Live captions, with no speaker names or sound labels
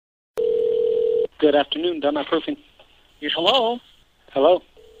Good afternoon, Dunlap Roofing. Hello? Hello?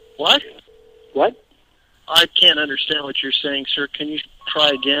 What? What? I can't understand what you're saying, sir. Can you try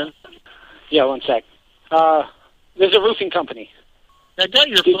again? Yeah, one sec. There's a roofing company. I got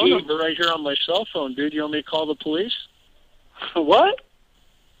your Did phone you- number right here on my cell phone, dude. You want me to call the police? What?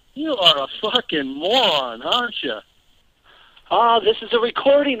 You are a fucking moron, aren't you? This is a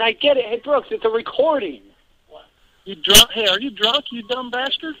recording. I get it. Hey, Brooks, it's a recording. You drunk? Hey, are you drunk, you dumb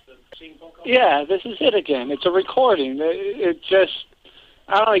bastard? Yeah, this is it again. It's a recording. It just,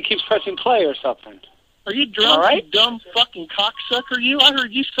 I don't know, he keeps pressing play or something. Are you drunk, All right? you dumb fucking cocksucker, you? I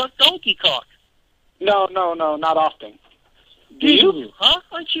heard you suck donkey cock. No, not often. Do Didn't you? Huh?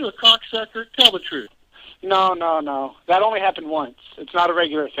 Aren't you a cocksucker? Tell the truth. No. That only happened once. It's not a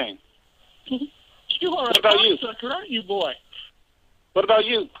regular thing. You are What a about you? cocksucker, aren't you, boy? What about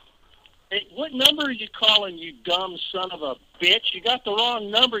you? Hey, what number are you calling, you dumb son of a bitch? You got the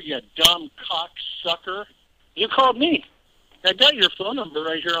wrong number, you dumb cocksucker. You called me. I got your phone number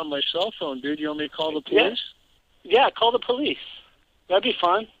right here on my cell phone, dude. You want me to call the police? Yeah, call the police. That'd be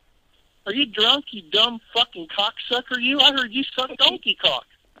fun. Are you drunk, you dumb fucking cocksucker, you? I heard you suck donkey cock.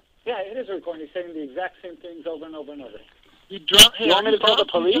 Yeah, it is a recording. He's saying the exact same things over and over and over. You drunk? Hey, You want me to call the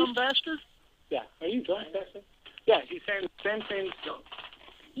drunk, police? you dumb bastard? Yeah. Are you drunk, Dexter? Yeah, he's saying the same things.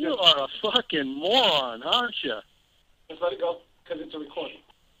 You are a fucking moron, aren't you? Just let it go, because it's a recording.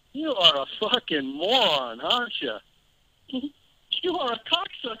 You are a fucking moron, aren't you? You are a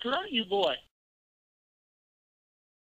cocksucker, aren't you, boy?